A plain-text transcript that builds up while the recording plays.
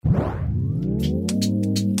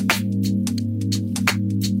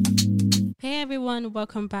Hey everyone,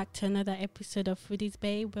 welcome back to another episode of Foodies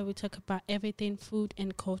Bay where we talk about everything food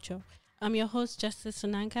and culture. I'm your host, Justice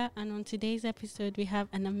Sonanka, and on today's episode we have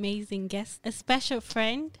an amazing guest, a special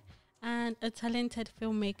friend, and a talented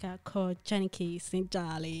filmmaker called Janiki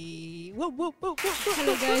Sinjali. Whoop, whoop, whoop, whoop, whoop.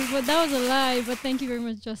 Hello guys, but that was a lie, but thank you very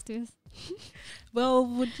much, Justice. Well,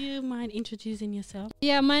 would you mind introducing yourself?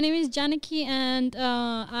 Yeah, my name is Janiki and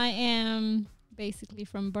I am basically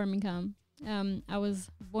from Birmingham. I was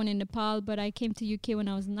born in Nepal, but I came to UK when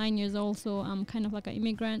I was 9 years old, so I'm kind of like an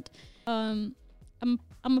immigrant. I'm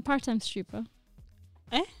a part-time stripper.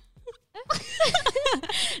 Eh?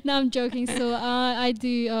 No, I'm joking. So I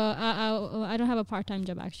do. I don't have a part-time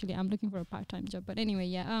job actually. I'm looking for a part-time job. But anyway,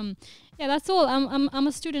 yeah. That's all. I'm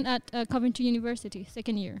a student at Coventry University,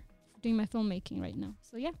 second year, doing my filmmaking right now.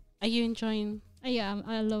 So yeah. Are you enjoying? Yeah,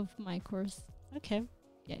 I love my course. Okay.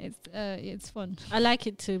 Yeah, it's fun. I like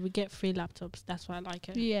it too. We get free laptops. That's why I like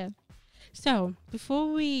it. Yeah. So,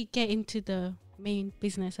 before we get into the main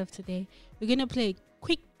business of today, we're going to play a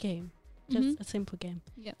quick game. Just a simple game.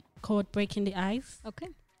 Yeah. Called Breaking the Ice. Okay.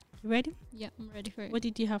 You ready? Yeah, I'm ready for it. What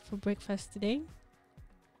did you have for breakfast today?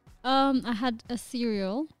 I had a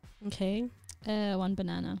cereal, Okay. one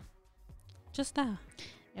banana. Just that.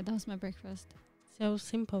 Yeah, that was my breakfast. So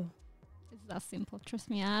simple. It's that simple. Trust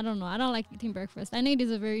me. I don't know. I don't like eating breakfast. I know it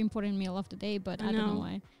is a very important meal of the day, but I don't know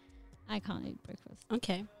why. I can't eat breakfast.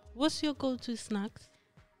 Okay. What's your go-to snacks?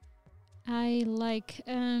 I like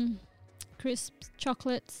crisps,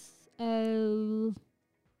 chocolates. Crisps,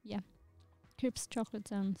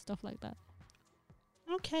 chocolates, and stuff like that.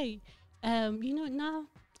 Okay. Now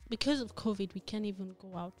because of COVID, we can't even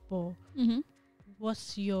go out. But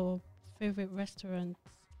what's your favorite restaurant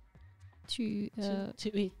To eat?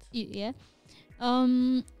 eat, yeah.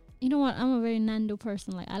 You know what? I'm a very Nando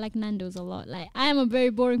person. Like I like Nando's a lot. Like I am a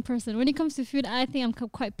very boring person. When it comes to food, I think I'm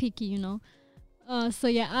quite picky, you know. So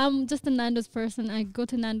yeah, I'm just a Nando's person. I go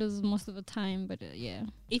to Nando's most of the time, but yeah.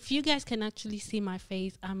 If you guys can actually see my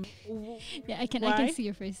face, Yeah, I can Why? see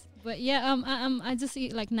your face. But yeah, I just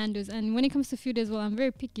eat like Nando's, and when it comes to food as well, I'm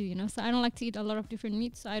very picky, you know. So I don't like to eat a lot of different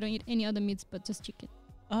meats. So I don't eat any other meats but just chicken.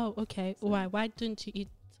 Oh, okay. Why? Why don't you eat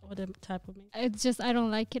other type of meat? It's just I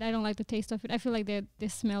don't like it. I don't like the taste of it. I feel like they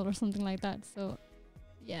smell or something like that. So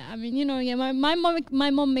yeah, I mean, you know, yeah,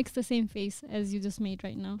 my mom makes the same face as you just made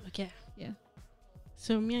right now. Okay. Yeah.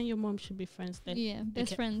 So me and your mom should be friends then. Yeah,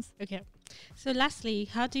 best Okay. friends. Okay. So lastly,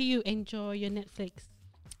 how do you enjoy your Netflix?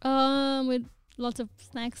 With lots of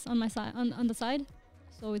snacks on my side on the side.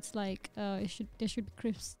 So it's like there should be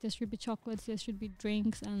crisps, there should be chocolates, there should be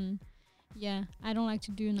drinks, and yeah, I don't like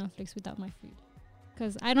to do Netflix without my food.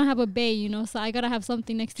 Because I don't have a bay, you know, so I gotta have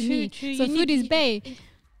something next to me. True. So You food need- is bay.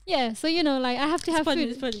 Yeah, so you know, like I have to have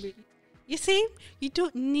It's food. funny. You see, you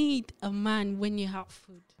don't need a man when you have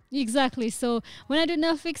food. Exactly. So when I do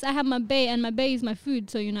Netflix, I have my bay, and my bay is my food.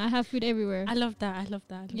 So you know, I have food everywhere. I love that.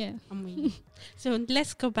 Yeah. I'm with you. So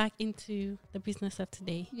let's go back into the business of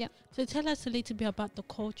today. Yeah. So tell us a little bit about the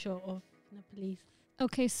culture of Nepalese.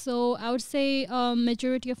 Okay, so I would say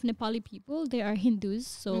majority of Nepali people, they are Hindus.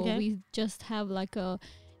 So Okay. we just have like a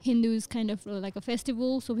Hindus kind of like a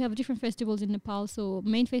festival. So we have different festivals in Nepal. So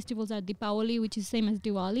main festivals are Deepavali, which is same as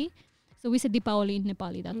Diwali. So we say Deepavali in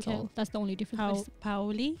Nepali, that's Okay. all. That's the only difference.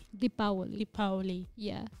 Paoli? Deepavali.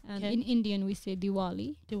 Yeah. And Okay. in Indian, we say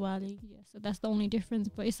Diwali. Diwali. Yeah, so that's the only difference,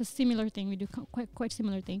 but it's a similar thing. We do quite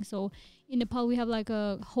similar thing. So in Nepal, we have like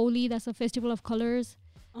a Holi, that's a festival of colors.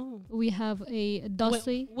 Oh. We have a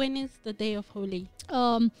Dasai. When is the day of Holi?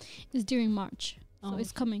 It's during March, so Oh.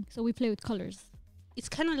 it's coming. So we play with colors. It's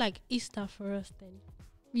kind of like Easter for us then.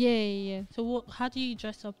 Yeah. So how do you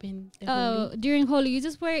dress up in the Holi? During Holi, you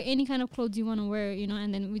just wear any kind of clothes you want to wear, you know,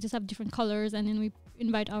 and then we just have different colors, and then we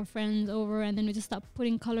invite our friends over, and then we just start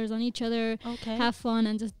putting colors on each other, Okay. have fun,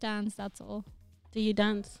 and just dance. That's all. Do you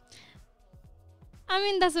dance? I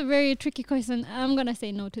mean, that's a very tricky question. I'm gonna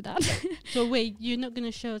say no to that. So wait, you're not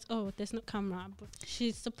gonna show us? Oh, there's no camera, but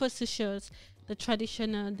she's supposed to show us the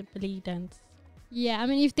traditional Nepali dance. Yeah, I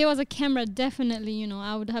mean, if there was a camera, definitely, you know,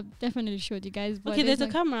 I would have definitely showed you guys. But Okay, there's a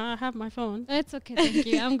like, camera. I have my phone. It's okay, thank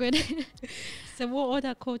you. I'm good. So what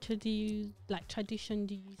other culture do you like? Tradition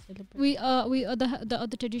do you celebrate? We the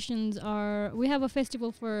other traditions are, we have a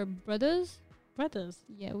festival for brothers. Brothers.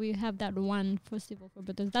 Yeah, we have that one festival for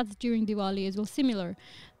brothers. That's during Diwali as well, similar,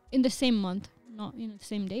 in the same month, not the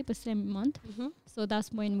same day, but same month. Mm-hmm. So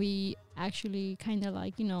that's when we actually kind of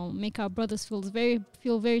like, you know, make our brothers feel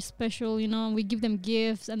very special, you know. We give them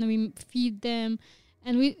gifts, and then we feed them,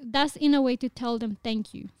 and that's in a way to tell them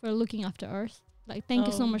thank you for looking after us. Like, thank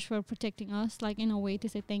you so Oh. much for protecting us, like in a way to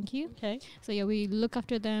say thank you. Okay. So yeah, we look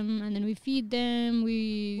after them and then we feed them.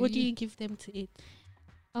 What do you give them to eat?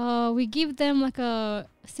 We give them like a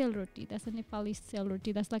sel roti. That's a Nepali sel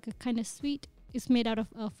roti. That's like a kind of sweet. It's made out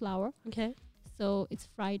of flour. Okay. So it's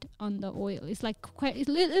fried on the oil. It's like quite. It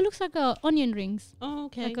looks like onion rings. Oh,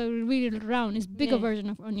 okay. Like a really round. It's bigger Yeah. version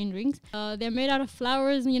of onion rings. They're made out of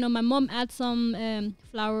flowers. You know, my mom adds some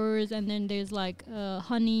flowers, and then there's like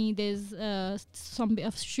honey. There's some bit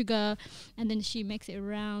of sugar, and then she makes it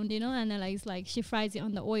round. You know, and then like it's like she fries it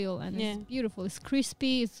on the oil, and Yeah. it's beautiful. It's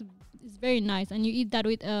crispy. It's very nice, and you eat that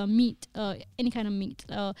with meat, any kind of meat.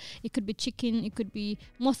 It could be chicken. It could be,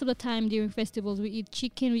 most of the time during festivals we eat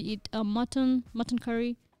chicken. We eat mutton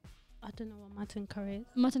curry. I don't know what mutton curry is.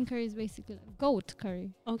 Mutton curry is basically goat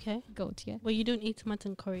curry. Okay. Goat, yeah. Well, you don't eat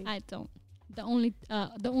mutton curry. I don't. The only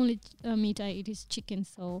meat I eat is chicken.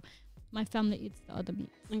 So my family eats the other meat.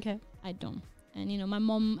 Okay. I don't. And you know, my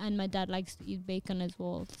mom and my dad likes to eat bacon as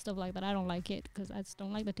well, stuff like that. I don't like it because I just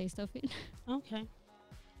don't like the taste of it. Okay.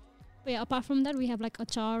 But yeah, apart from that, we have like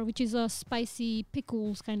achar, which is a spicy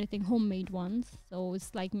pickles kind of thing, homemade ones. So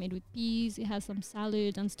it's like made with peas. It has some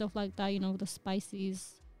salad and stuff like that. You know, the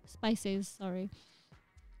spices. Sorry.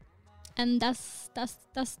 And that's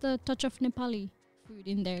the touch of Nepali food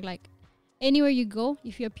in there. Like anywhere you go,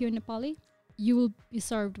 if you're pure Nepali, you will be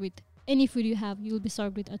served with any food you have. You will be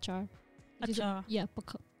served with achar. which is Achar. yeah,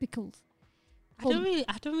 pickles. I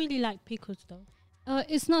don't really like pickles though.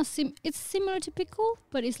 It's not it's similar to pickle,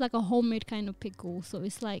 but it's like a homemade kind of pickle. So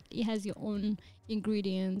it's like it has your own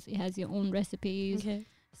ingredients, it has your own recipes. Okay.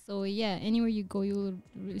 So yeah, anywhere you go, you will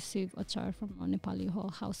receive achar from a Nepali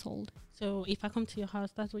household. So if I come to your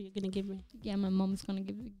house, that's what you're gonna give me. Yeah, my mom's gonna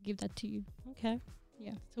give that to you. Okay.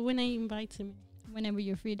 Yeah, So when are you inviting me? whenever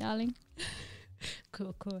you're free, darling.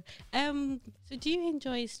 Cool. So do you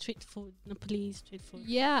enjoy street food, Nepalese street food?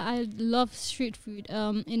 Yeah, I love street food.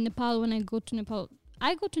 In Nepal, when I go to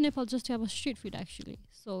Nepal just to have a street food actually.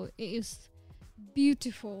 So it is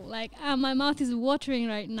beautiful. Like my mouth is watering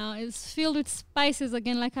right now. It's filled with spices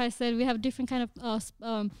again. Like I said, we have different kind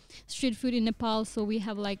of street food in Nepal. So we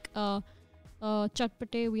have like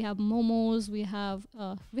chatpate, we have momos, we have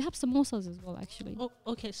samosas as well actually. Oh,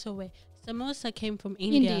 okay. So wait, samosa came from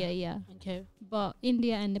India. India, yeah. Okay. But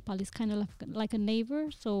India and Nepal is kind of like a neighbor,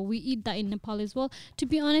 so we eat that in Nepal as well. To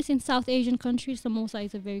be honest, in South Asian countries, samosa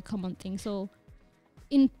is a very common thing. So,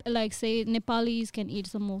 in like say Nepalis can eat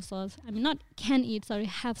samosas. I mean, not can eat, sorry,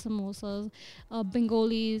 have samosas.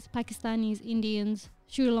 Bengalis, Pakistanis, Indians,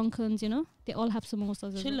 Sri Lankans, you know, they all have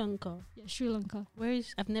samosas. as Sri well. Lanka. Yeah, Sri Lanka. Where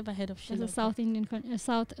is? I've never heard of Sri It's Lanka. a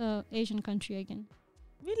South Asian country again.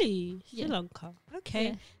 Really? Sri Yeah. Lanka. Okay.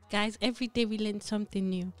 Yeah. Guys, every day we learn something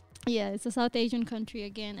new. Yeah, it's a South Asian country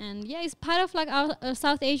again, and yeah, it's part of like our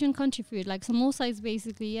South Asian country food. Like samosa is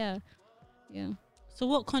basically yeah. So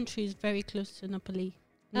what country is very close to Nepal?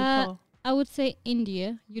 I would say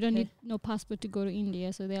India. You don't Okay. need no passport to go to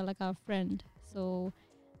India, so they're like our friend. So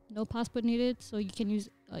no passport needed. So you can use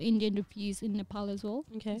Indian rupees in Nepal as well.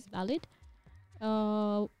 Okay. It's valid.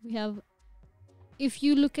 We have. If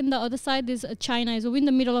you look in the other side, there's China. So we're in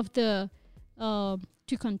the middle of the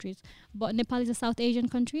two countries. But Nepal is a South Asian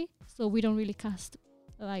country, so we don't really cast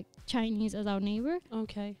like Chinese as our neighbor.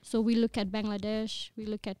 Okay. So we look at Bangladesh, we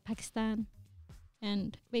look at Pakistan,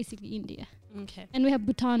 and basically India. Okay. And we have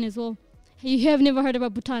Bhutan as well. You have never heard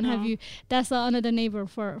about Bhutan, have No. you? That's another neighbor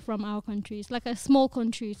from our country. It's like a small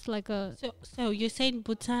country. It's like a So you're saying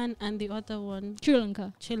Bhutan and the other one, Sri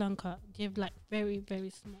Lanka. Sri Lanka, they have like very, very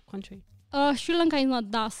small country. Sri Lanka is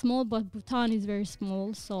not that small, but Bhutan is very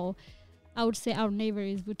small. So I would say our neighbor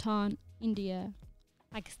is Bhutan, India,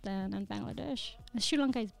 Pakistan, and Bangladesh. And Sri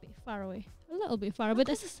Lanka is a bit far away. A little bit far, but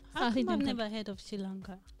that's just How South come Indian I've country. never heard of Sri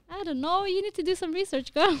Lanka? I don't know. You need to do some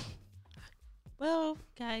research, girl. Well,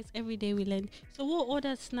 guys, every day we learn. So what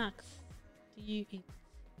other snacks do you eat?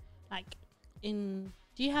 Like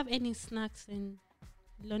do you have any snacks in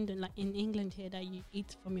London, like in England here, that you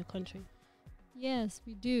eat from your country? Yes,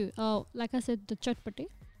 we do. Like I said, the chatpate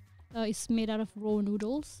is made out of raw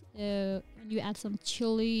noodles. And you add some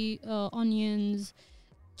chili, onions,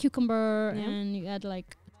 cucumber, Yeah. and you add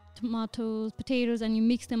like tomatoes, potatoes, and you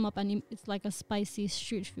mix them up, and it's like a spicy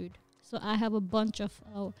street food. So I have a bunch of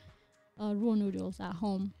raw noodles at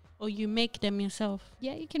home. Or you make them yourself?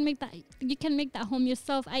 Yeah, you can make that. You can make that home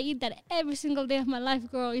yourself. I eat that every single day of my life,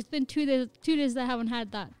 girl. It's been 2 days. 2 days that I haven't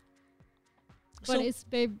had that. But So it's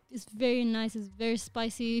very nice. It's very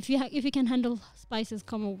spicy. If you can handle spices,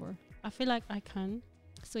 come over. I feel like I can.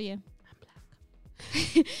 So yeah, I'm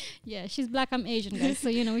black. yeah. She's black. I'm Asian, guys. So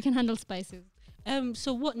we can handle spices.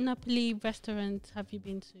 So what Nepali restaurants have you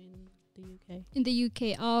been to in the UK? In the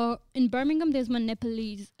UK, in Birmingham, there's one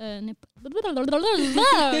Nepalese.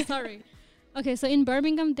 Sorry. Okay, so in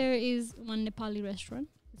Birmingham, there is one Nepali restaurant.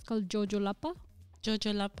 It's called Jojo Lapa.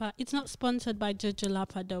 Jojo Lapa. It's not sponsored by Jojo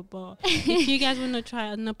Lapa though, but if you guys want to try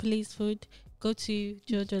a Nepalese food, go to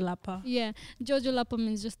Jojo Lapa. Yeah, Jojo Lapa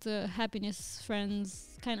means just happiness, friends.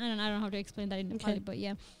 I don't know how to explain that in Nepali, Okay. but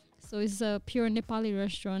yeah. So it's a pure Nepali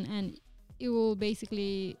restaurant, and it will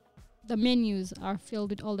basically, the menus are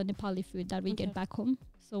filled with all the Nepali food that we Okay. get back home.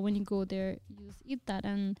 So when you go there, you just eat that,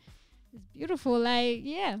 and it's beautiful. Like,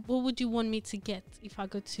 yeah, What would you want me to get if I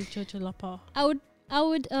go to Jojo Lapa? I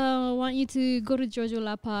would want you to go to Jojo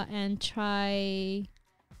Lapa and try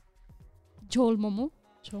Jol Momo.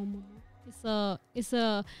 Chomo. It's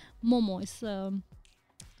a momo. It's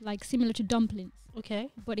like similar to dumplings, Okay.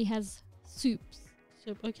 but it has soups.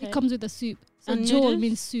 Soup. Okay. It comes with a soup. So And jol noodles?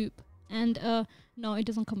 means soup, and no, it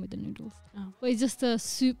doesn't come with the noodles. Oh. But it's just a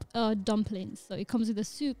soup dumplings. So it comes with the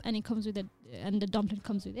soup, and it comes with and the dumpling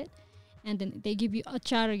comes with it, and then they give you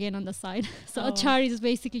achar again on the side. So Oh. achar is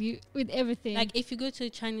basically with everything. Like if you go to a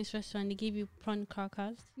Chinese restaurant, they give you prawn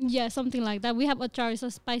crackers. Yeah, something like that. We have achar. It's a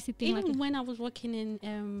spicy thing. Even Like when I was working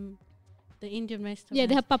in the Indian restaurant. yeah,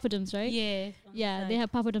 they have papadums, right? Yeah. on the Yeah, they side.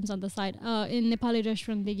 have papadums on the side. In Nepali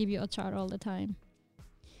restaurant, they give you achar all the time,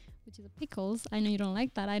 which is pickles. I know you don't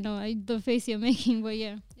like that. I know the face you're making, but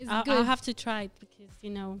yeah, it's good. I'll have to try it because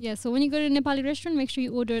Yeah, so when you go to a Nepali restaurant, make sure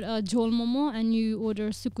you order jol momo and you order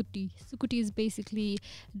sukuti. Sukuti is basically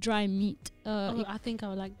dry meat. I think I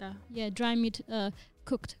would like that. Yeah, dry meat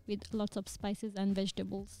cooked with lots of spices and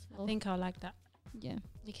vegetables. I So, think I would like that. yeah,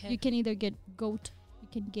 Okay. you can either get goat, you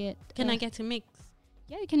can get. Can I get a mix?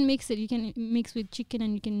 Yeah, you can mix it. You can mix with chicken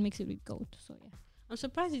and you can mix it with goat. So yeah. I'm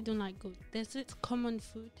surprised you don't like goat. There's this common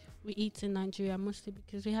food we eat in Nigeria mostly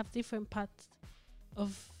because we have different parts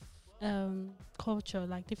of culture,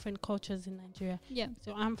 like different cultures in Nigeria. Yeah.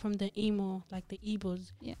 So I'm from the Imo, like the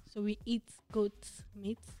Igbos. Yeah. So we eat goat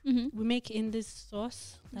meat. Mm-hmm. We make it in this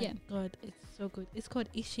sauce. Like, Yeah. God, it's so good. It's called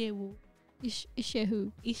ishewu.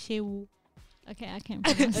 Ishehu. Ishewu. Okay, I can't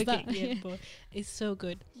pronounce Okay, that. yeah, but it's so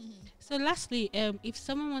good. Mhm. So lastly, if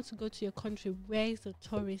someone wants to go to your country, where is the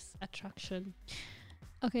tourist attraction?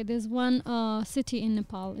 Okay, there's one city in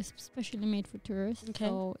Nepal, it's specially made for tourists. Okay.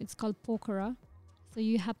 So it's called Pokhara. So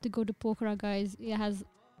you have to go to Pokhara, guys. It has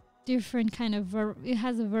different kind of it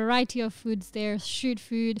has a variety of foods there, street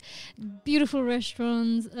food, beautiful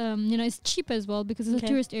restaurants. It's cheap as well because it's Okay. a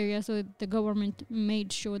tourist area. So the government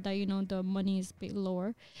made sure that the money is a bit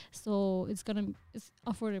lower. So it's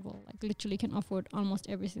affordable. Like literally, can afford almost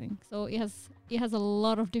everything. So it has a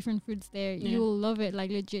lot of different foods there. Yeah. You'll love it.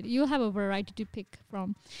 Like legit, you'll have a variety to pick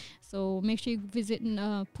from. So make sure you visit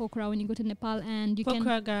Pokhara when you go to Nepal, and you can.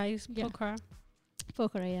 Pokhara, guys. Yeah. Pokhara.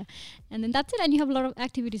 Yeah. And then that's it. And you have a lot of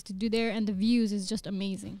activities to do there. And the views is just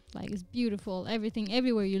amazing. Like, it's beautiful.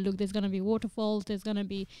 Everywhere you look, there's going to be waterfalls. There's going to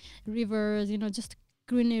be rivers, just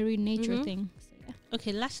greenery, nature Mhm. thing. So, yeah.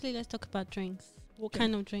 Okay, lastly, let's talk about drinks. What Yeah.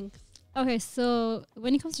 kind of drinks? Okay, so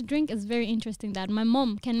when it comes to drink, it's very interesting that my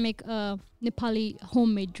mom can make Nepali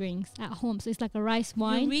homemade drinks at home. So it's like a rice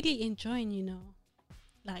wine. You're really enjoying,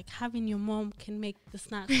 like having your mom can make the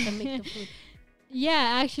snacks and make the food.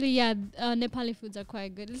 Yeah, actually, yeah, Nepali foods are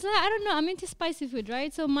quite good. It's like, I don't know, I'm into spicy food,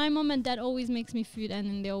 right? So my mom and dad always makes me food, and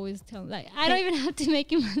then they always tell, like, I don't even have to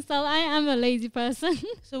make it myself. I am a lazy person.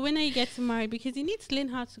 So when are you getting married? Because you need to learn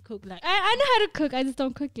how to cook. Like, I know how to cook, I just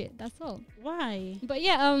don't cook it. That's all. why? But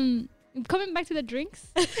yeah, coming back to the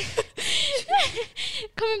drinks.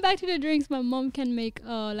 My mom can make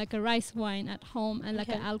like a rice wine at home and like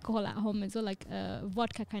Okay. an alcohol at home as well, like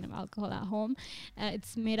vodka kind of alcohol at home.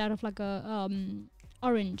 It's made out of like a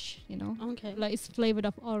orange, Okay. like it's flavored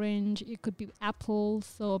of orange. It could be apple.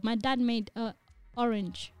 So my dad made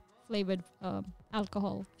orange flavored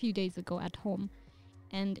alcohol a few days ago at home,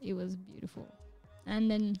 and it was beautiful.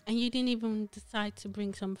 And then And you didn't even decide to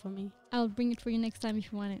bring some for me. I'll bring it for you next time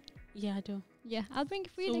if you want it. Yeah, I do. Yeah, I'll bring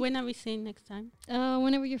it for you So when are we seeing next time?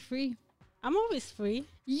 whenever you're free. I'm always free.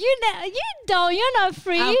 You don't. You're not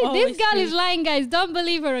free. I'm This always girl is free. lying, guys. Don't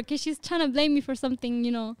believe her. Okay, she's trying to blame me for something.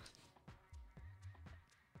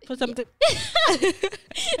 For something.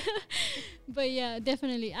 But yeah,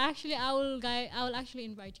 definitely. Actually, I will actually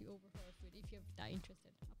invite you over for food if you're that interested.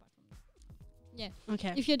 Apart from yeah,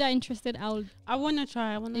 Okay. if you're that interested, I want to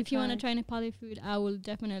try. If you want to try Nepali food, I will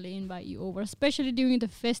definitely invite you over, especially during the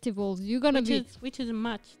festivals. You're gonna which is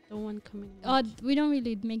March, the one coming. in Oh, March. we don't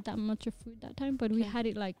really make that much of food that time, but we Okay. had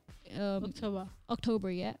it like October.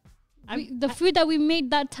 October. Yeah, I'm- the food that we made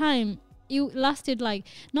that time, it lasted like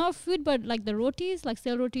not food, but like the rotis, like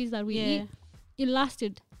stale rotis that we eat. It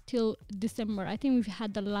lasted till December. I think we've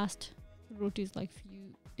had the last rotis like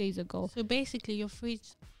few days ago. So basically, your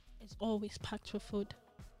fridge is always packed with food.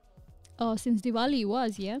 Since Diwali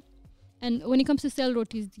was, yeah. And when it comes to sell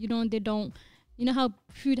rotis, they don't, how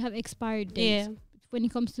food have expired dates. Yeah. When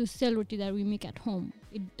it comes to sell roti that we make at home,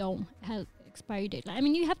 it don't have expiry date. Like, I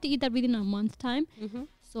mean, you have to eat that within a month time. Mm-hmm.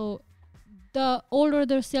 So the older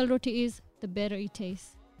the sell roti is, the better it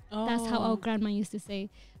tastes. That's how our grandma used to say.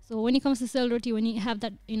 So when it comes to sell roti, when you have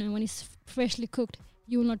that, when it's freshly cooked,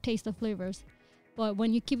 you will not taste the flavors. But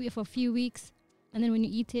when you keep it for a few weeks, and then when you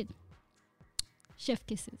eat it, chef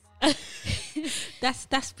kisses.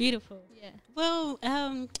 That's beautiful. Yeah. Well,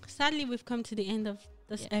 sadly, we've come to the end of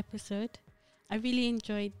this episode. I really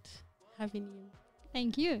enjoyed having you.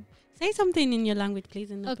 Thank you. Say something in your language,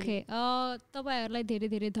 please. Okay. तपाईहरुलाई धेरै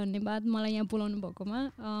धेरै धन्यवाद मलाई यहाँ बोलाउनु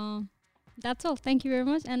भएकोमा. That's all. Thank you very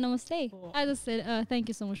much and namaste. I just said thank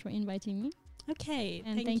you so much for inviting me. Okay.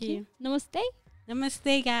 And thank you. Namaste.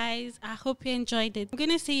 Namaste, guys. I hope you enjoyed it. I'm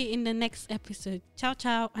gonna see you in the next episode. Ciao,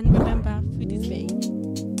 ciao, and remember, food is vegan.